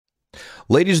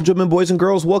Ladies and gentlemen, boys and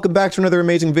girls, welcome back to another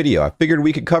amazing video. I figured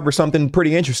we could cover something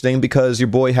pretty interesting because your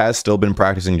boy has still been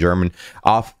practicing German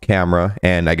off camera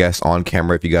and I guess on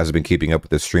camera if you guys have been keeping up with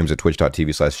the streams at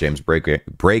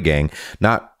twitch.tv/JamesBray Gang.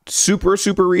 Not super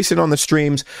recent on the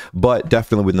streams, but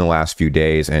definitely within the last few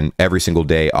days and every single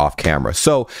day off camera.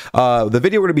 So the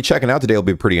video we're going to be checking out today will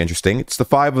be pretty interesting. It's the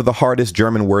 5 of the hardest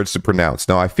German words to pronounce.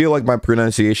 Now, I feel like my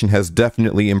pronunciation has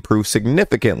definitely improved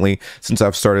significantly since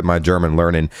I've started my German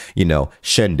learning, you know,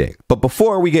 shindig. But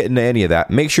before we get into any of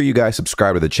that, make sure you guys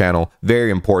subscribe to the channel,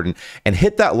 very important, and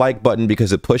hit that like button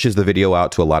because it pushes the video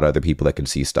out to a lot of other people that can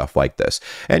see stuff like this.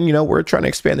 And, you know, we're trying to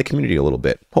expand the community a little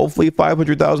bit. Hopefully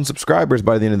 500,000 subscribers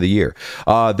by the end of the year.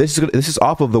 This is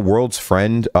off of the World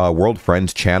Friends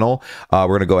channel. We're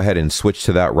going to go ahead and switch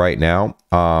to that right now.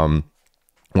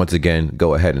 Once again,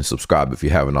 go ahead and subscribe if you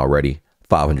haven't already.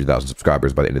 500,000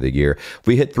 subscribers by the end of the year. If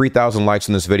we hit 3,000 likes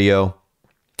in this video,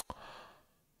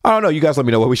 I don't know. You guys let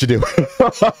me know what we should do.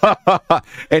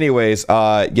 Anyways,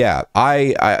 yeah,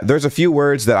 there's a few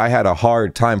words that I had a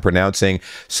hard time pronouncing.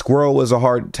 Squirrel was a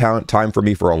hard time for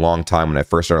me for a long time when I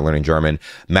first started learning German.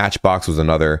 Matchbox was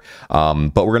another.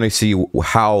 But we're going to see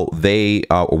how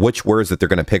which words that they're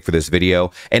going to pick for this video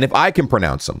and if I can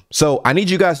pronounce them. So I need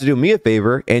you guys to do me a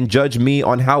favor and judge me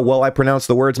on how well I pronounce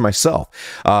the words myself.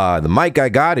 The mic I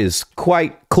got is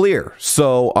quite clear,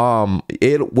 so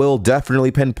it will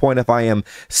definitely pinpoint if I am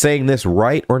saying this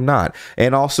right or not.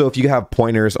 And also, if you have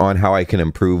pointers on how I can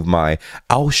improve my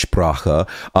Aussprache,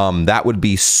 that would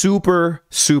be super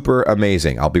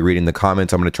amazing. I'll be reading the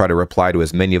comments. I'm going to try to reply to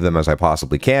as many of them as I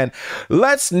possibly can.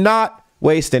 Let's not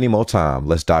waste any more time.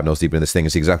 Let's dive nose deep into this thing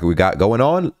and see exactly what we got going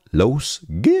on. Los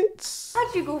geht's.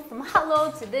 How'd you go from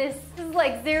hello to this? This is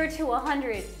like 0 to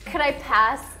 100. Could I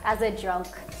pass as a drunk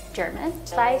German?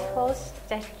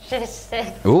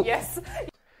 Ooh. Yes.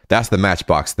 That's the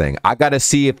Matchbox thing. I got to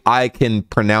see if I can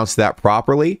pronounce that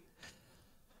properly.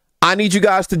 I need you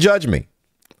guys to judge me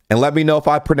and let me know if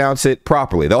I pronounce it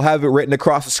properly. They'll have it written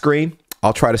across the screen.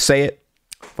 I'll try to say it.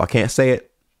 If I can't say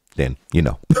it, then, you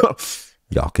know,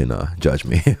 y'all can judge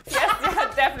me. Yes,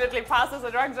 definitely passes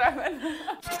a drunk German.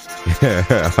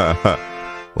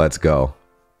 Let's go.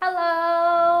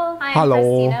 Hello. I'm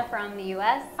Hello. Christina from the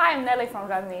US. Hi, I'm Nelly from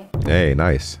Germany. Hey,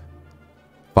 nice.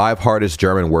 5 hardest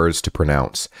German words to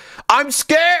pronounce. I'm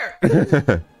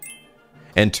scared!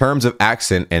 In terms of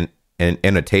accent and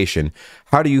annotation,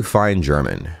 how do you find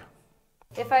German?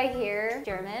 If I hear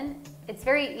German, it's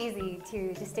very easy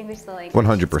to distinguish the language.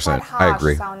 100%. I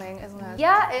agree. Sounding, isn't it?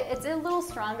 Yeah, it's a little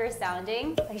stronger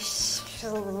sounding. It's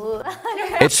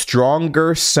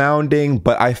stronger sounding,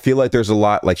 but I feel like there's a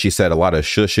lot, like she said, a lot of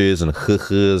shushes and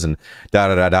huhus and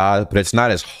da-da-da-da, but it's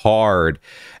not as hard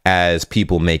as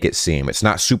people make it seem. It's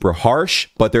not super harsh,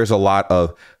 but there's a lot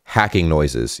of hacking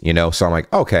noises, you know? So I'm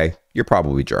like, okay, you're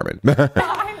probably German.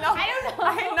 I know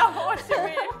what you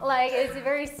mean. Like, it's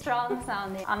very strong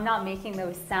sounding. I'm not making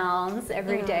those sounds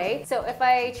every day. So if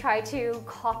I try to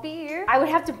copy you, I would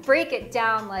have to break it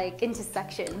down like into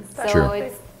sections. So True.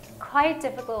 it's quite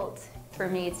difficult for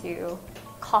me to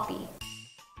copy.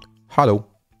 Hello.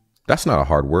 That's not a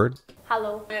hard word.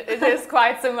 Hello. It is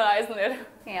quite similar, isn't it?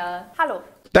 Yeah. Hello.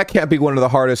 That can't be one of the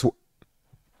hardest.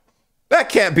 That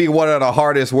can't be one of the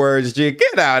hardest words, G.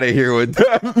 Get out of here with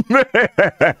that.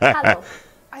 Hello.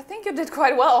 I think you did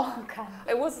quite well. Okay.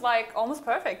 It was like almost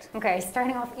perfect. Okay,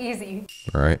 starting off easy.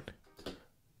 All right.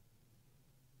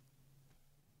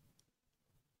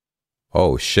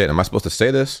 Oh shit! Am I supposed to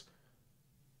say this?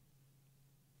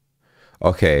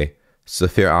 Okay. So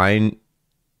Vereinigte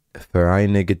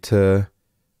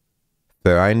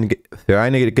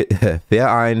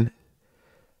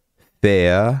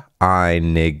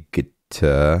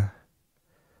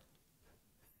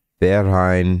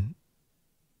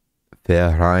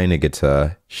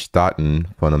Staaten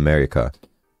von Amerika.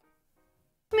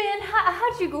 Man,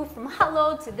 how'd you go from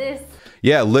hello to this?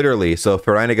 Yeah, literally. So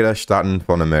Vereinigte Staaten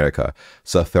von Amerika.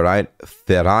 So Vereinigte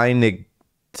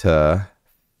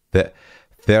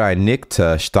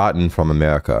Staaten von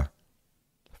Amerika.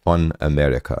 Von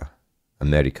Amerika.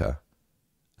 Amerika.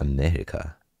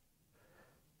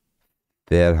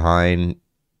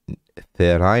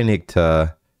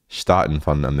 Vereinigte Staaten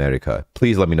von Amerika.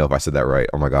 Please let me know if I said that right.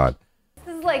 Oh my god. This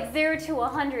is like 0 to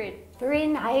 100.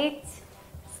 Vereinigte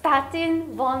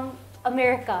Staaten von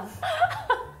Amerika.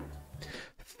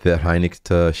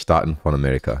 Vereinigte Staaten von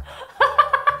Amerika.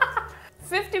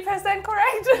 50%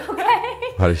 correct.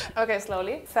 Okay. Okay,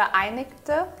 slowly.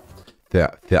 Vereinigte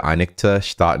Vereinigte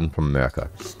Staaten von Amerika.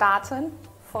 Staaten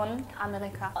von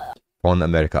Amerika. Von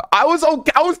Amerika. I was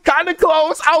kind of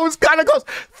close.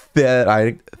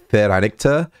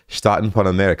 Vereinigte Staaten von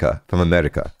Amerika. From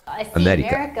America. I see America.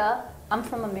 America. I'm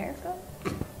from America.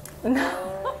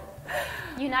 No.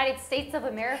 United States of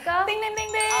America. Ding, ding,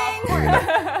 ding, ding.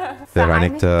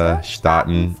 Vereinigte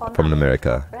Staaten von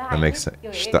Amerika. That makes sense.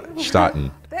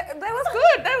 Staaten. That was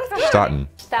good. That was good. Staaten.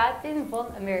 Staaten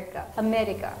von America.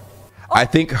 America. I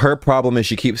think her problem is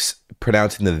she keeps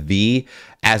pronouncing the V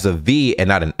as a V and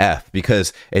not an F,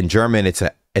 because in German it's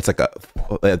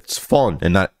von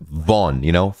and not von,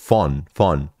 you know, fun,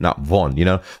 not von, you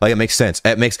know, like it makes sense.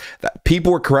 It makes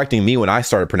people were correcting me when I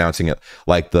started pronouncing it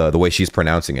like the way she's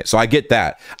pronouncing it. So I get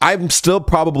that. I'm still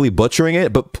probably butchering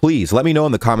it, but please let me know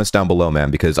in the comments down below,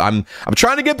 man, because I'm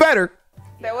trying to get better.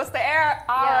 There was the air.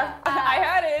 R. Yeah. I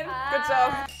heard it. Good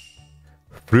job.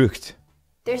 Frucht.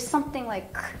 There's something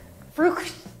like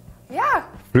Frucht. Yeah.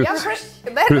 Frucht.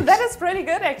 Yeah, that is pretty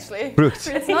good actually. Frucht.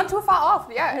 It's not too far off.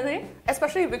 Yeah. Really?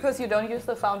 Especially because you don't use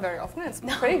the sound very often. It's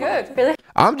pretty good. Really?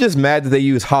 I'm just mad that they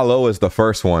use hallo as the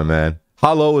first one, man.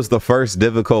 Hallo is the first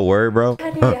difficult word, bro.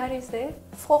 How do you say it?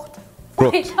 Frucht.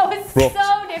 Wait, that was Frucht.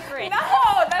 so different. No,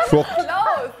 that's Frucht.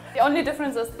 close. The only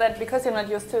difference is that because you're not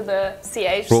used to the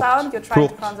CH Frucht. sound, you're trying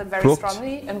to Frucht. pronounce it very Frucht.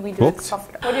 strongly, and we do it Frucht.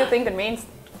 softer. What do you think it means?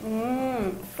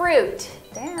 Fruit.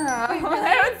 Damn.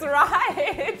 That was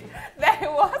right. That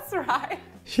was right.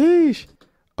 Sheesh.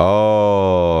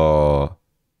 Oh.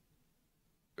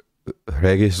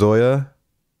 Regisoja.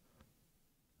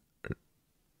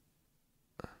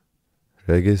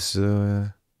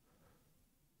 Regisoja.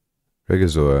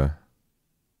 Regisoja.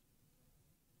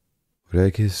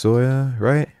 Regisoja,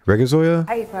 right? Regisoja?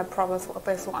 I have problems with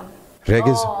this one.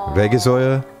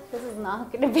 Regisoja? This is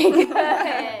not gonna be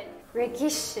good.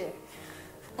 Regish.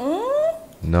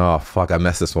 No, fuck, I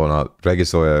messed this one up.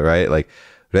 Regisoja, right? Like,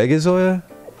 Regisoja?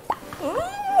 Do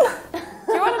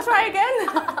you want to try again?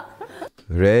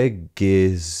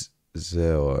 Regisoja.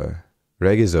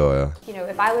 Regisoja. You know,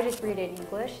 if I would just read it in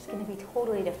English, it's gonna be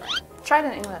totally different. Try it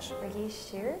in English.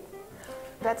 Regish.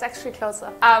 That's actually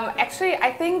closer. Actually,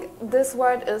 I think this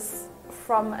word is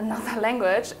from another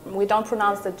language. We don't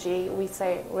pronounce the G. We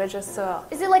say regisseur.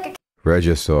 Is it like a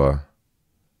Regisor.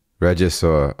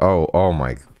 Regisor. Oh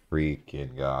my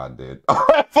freaking god, dude.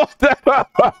 I fucked that up.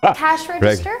 cash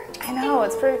register? I know,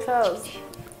 it's pretty close.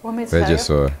 Want me to tell you?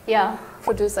 Regisor. Yeah.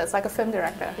 Producer, it's like a film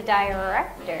director. The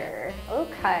director.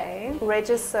 Okay.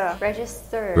 Regisseur.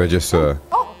 Register. Regisor.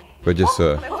 Oh,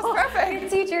 Regisor. that was perfect. Good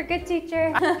teacher, good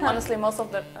teacher. Honestly, most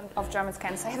of Germans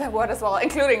can't say that word as well,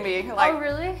 including me. Like, Oh,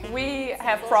 really? we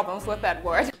have problems with that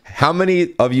word. How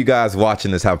many of you guys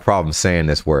watching this have problems saying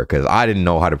this word? Because I didn't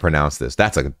know how to pronounce this.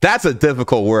 That's a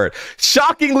difficult word.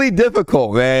 Shockingly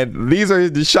difficult, man. These are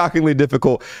the shockingly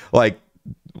difficult, like,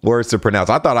 words to pronounce.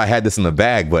 I thought I had this in the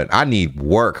bag, but I need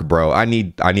work, bro. I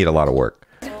need a lot of work.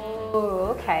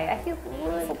 Oh, okay. I feel a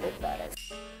little bit better.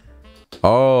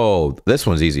 Oh, this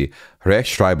one's easy.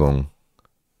 Rechtschreibung.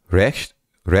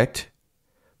 Rechtschreibung.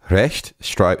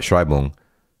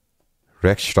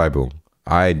 Rechtschreibung.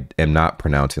 I am not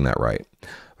pronouncing that right.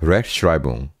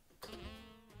 Rechtschreibung.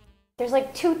 There's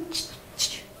like two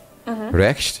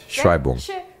Rechtschreibung.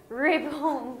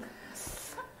 Rechtschreibung.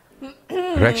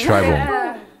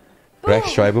 Rechtschreibung.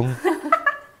 Rechtschreibung.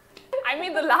 I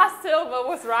mean, the last syllable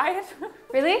was right.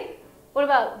 Really? What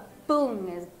about boom?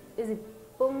 Is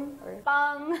it boom or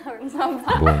bang or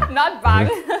something? Boom. Not bang.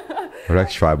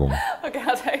 Rechtschreibung. Okay,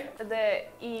 I'll take the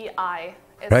EI.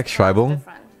 Is Rechtschreibung?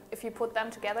 different. If you put them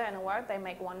together in a word, they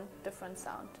make one different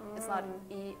sound. It's not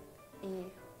E,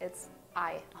 it's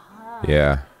I.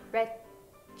 Yeah.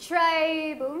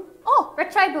 Rechtschreibung. Oh,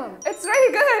 Rechtschreibung. it's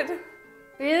really good.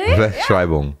 Really?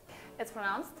 Rechtschreibung. It's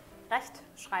pronounced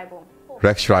Rechtschreibung.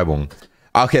 Rechtschreibung.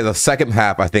 Okay, the second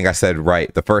half I think I said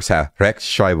right. The first half,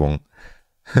 Rechtschreibung.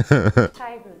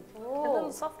 Rechtschreibung. A little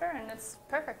Oh. softer and it's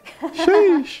perfect.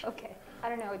 Sheesh. Okay. I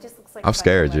don't know. It just looks like. I'm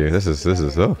scared, French you. This is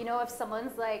oh. You know, if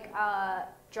someone's like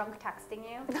drunk texting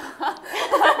you.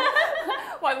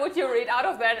 What would you read out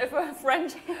of that if a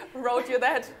friend wrote you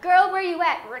that? Girl, where you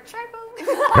at? Rechtschreibung.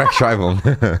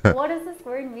 Rechtschreibung. What does this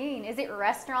word mean? Is it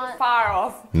restaurant? Far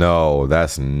off. No,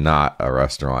 that's not a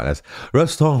restaurant. That's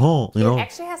restaurant, you It know.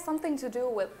 actually has something to do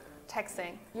with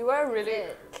texting. You were really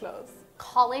close.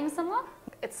 Calling someone?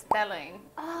 It's spelling.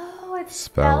 Oh, it's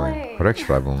Spelling. spelling.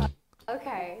 Rechtschreibung.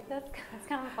 Okay, that's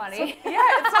kind of funny. Yeah,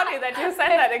 it's funny that you said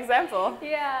that example.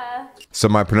 Yeah. So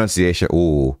my pronunciation,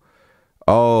 ooh.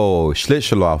 Oh,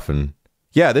 Schlittschuhlaufen.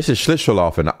 Yeah, this is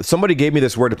Schlittschuhlaufen. Somebody gave me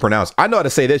this word to pronounce. I know how to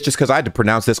say this just because I had to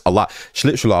pronounce this a lot.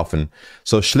 Schlittschuhlaufen.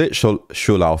 So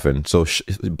Schlittschuhlaufen. So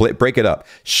break it up.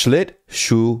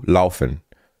 Schlittschuhlaufen.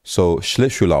 So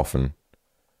Schlittschuhlaufen.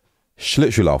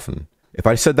 Schlittschuhlaufen. If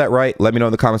I said that right, let me know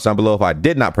in the comments down below. If I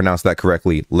did not pronounce that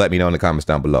correctly, let me know in the comments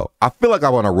down below. I feel like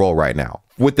I'm on a roll right now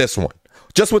with this one.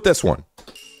 Just with this one. And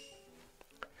I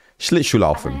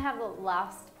Schlittschuhlaufen. have the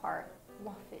last part.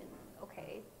 Laufen.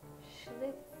 Okay.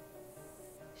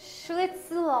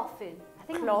 Schlittschuhlaufen. I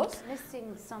think Close. I'm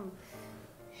missing some.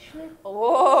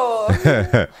 Oh.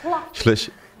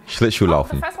 Schlittschuhlaufen.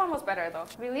 The first one was better though.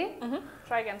 Really?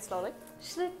 Try again slowly.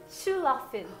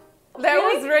 Schlittschuhlaufen. That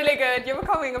was really good. You're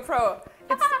becoming a pro.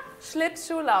 It's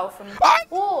Schlittschuhlaufen.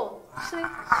 Oh,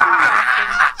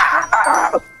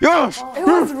 Schlittschuhlaufen. Yes! It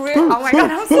was really. Oh my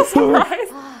god, I'm so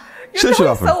surprised. You're doing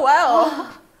Schlittschuhlaufen. so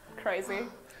well. Crazy.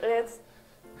 It's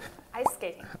ice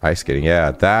skating. Ice skating.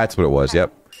 Yeah, that's what it was.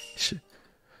 Yep.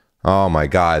 Oh my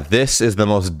god. This is the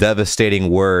most devastating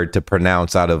word to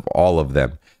pronounce out of all of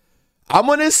them. I'm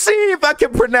going to see if I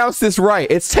can pronounce this right.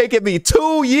 It's taken me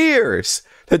 2 years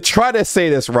to try to say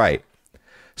this right.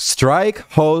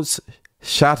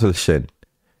 Streichholzschattelchen.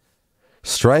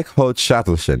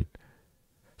 Streichholzschattelchen.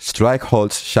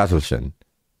 Streichholzschattelchen.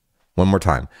 One more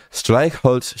time.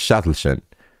 Streichholzschattelchen.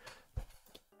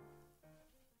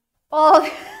 Oh,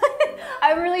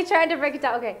 I'm really trying to break it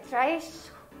down. Okay.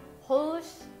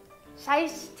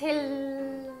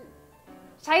 Scheistelchen.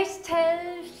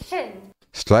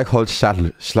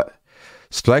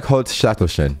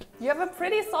 Streichholzschattelchen. You have a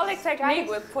pretty solid technique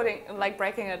with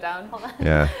breaking it down.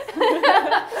 Yeah.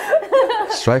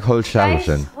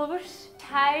 Streichholzschattelchen.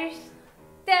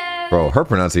 Bro, her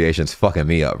pronunciation's fucking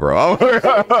me up, bro.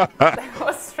 That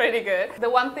was pretty good. The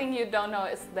one thing you don't know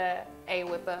is the A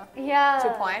with the 2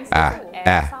 points. It's an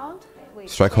A sound.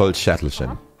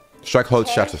 Streichholzschattelchen.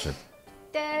 Streichholzschattelchen.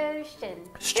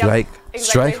 Streichholzschattelchen.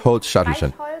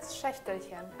 Streichholzschächtelchen.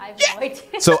 I have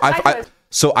no idea.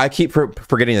 So I keep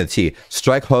forgetting the T.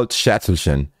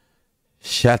 Streichholzschattelchen.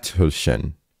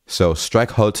 Schattelchen. So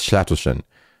Streichholzschattelchen.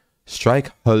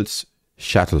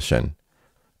 Streichholzschattelchen.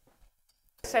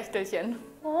 Schächtelchen.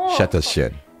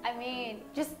 Schättelchen. I mean,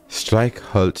 just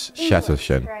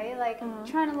Streichholzschattelchen. right? Like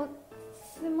trying to look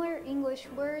similar English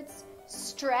words.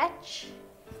 Stretch.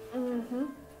 And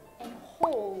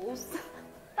holes.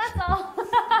 That's all.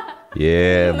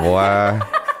 Yeah, boy.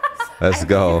 Let's You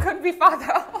go. couldn't be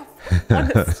farther off.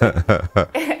 Honestly.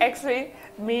 It actually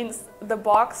means the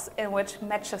box in which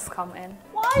matches come in.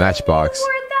 Why Matchbox. is the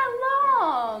word that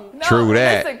long? No, True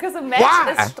that. Listen, because a match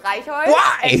Why? is Streichholz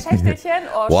Why? and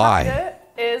Schächtelchen or Why? Schachtel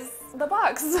is the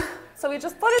box. So we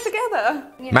just put it together.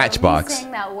 You know, Matchbox. Me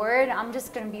saying that word, I'm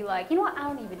just gonna be like, you know what? I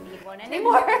don't even need one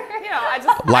anymore. You know, I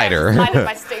just Lighter. lighted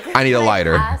my stick. I need a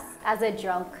lighter. As a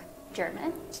drunk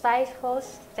German.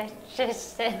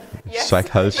 Streichholzschächtelchen. Yes.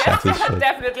 Streichholzschattelchen.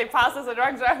 Definitely passes a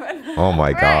drunk German. Oh my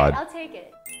All right, god. I'll take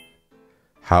it.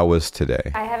 How was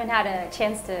today? I haven't had a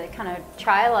chance to kind of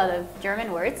try a lot of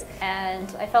German words, and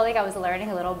I felt like I was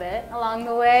learning a little bit along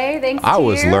the way. Thanks I to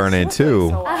was you. learning too.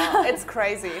 So well. It's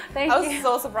crazy. Thank I was you.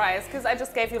 so surprised because I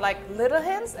just gave you like little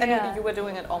hints and Yeah. you were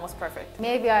doing it almost perfect.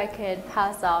 Maybe I could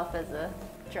pass off as a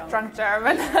Drunk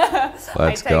German.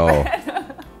 Let's go.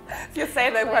 You say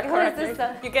that Like, word what is correctly.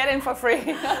 this, You get in for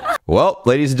free. Well,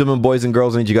 ladies and gentlemen, boys and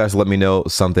girls, I need you guys to let me know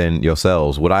something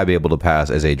yourselves. Would I be able to pass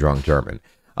as a drunk German?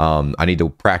 I need to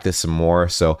practice some more.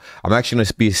 So I'm actually going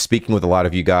to be speaking with a lot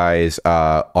of you guys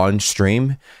on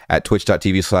stream at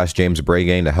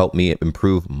twitch.tv/JamesBray to help me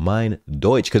improve mein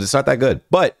Deutsch, because it's not that good,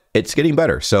 but it's getting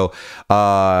better. So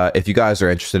if you guys are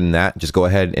interested in that, just go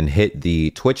ahead and hit the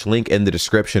Twitch link in the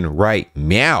description right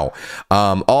meow.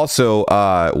 Also,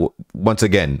 once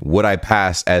again, would I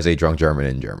pass as a drunk German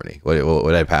in Germany?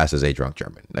 Would I pass as a drunk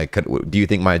German? Do you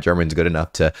think my German's good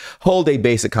enough to hold a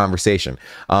basic conversation?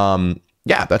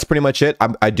 Yeah, that's pretty much it.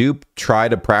 I do try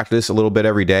to practice a little bit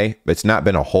every day. It's not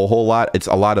been a whole lot. It's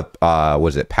a lot of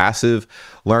passive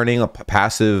learning,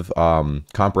 passive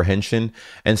comprehension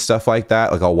and stuff like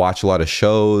that. Like I'll watch a lot of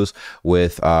shows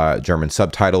with German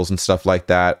subtitles and stuff like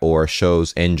that, or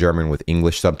shows in German with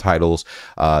English subtitles,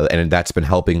 and that's been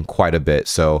helping quite a bit.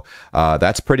 So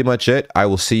that's pretty much it. I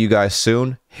will see you guys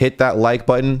soon. Hit that like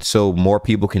button so more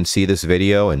people can see this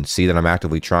video and see that I'm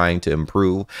actively trying to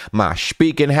improve my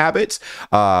speaking habits.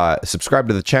 Subscribe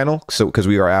to the channel because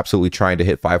we are absolutely trying to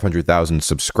hit 500,000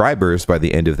 subscribers by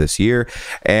the end of this year.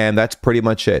 And that's pretty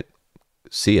much it.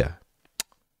 See ya.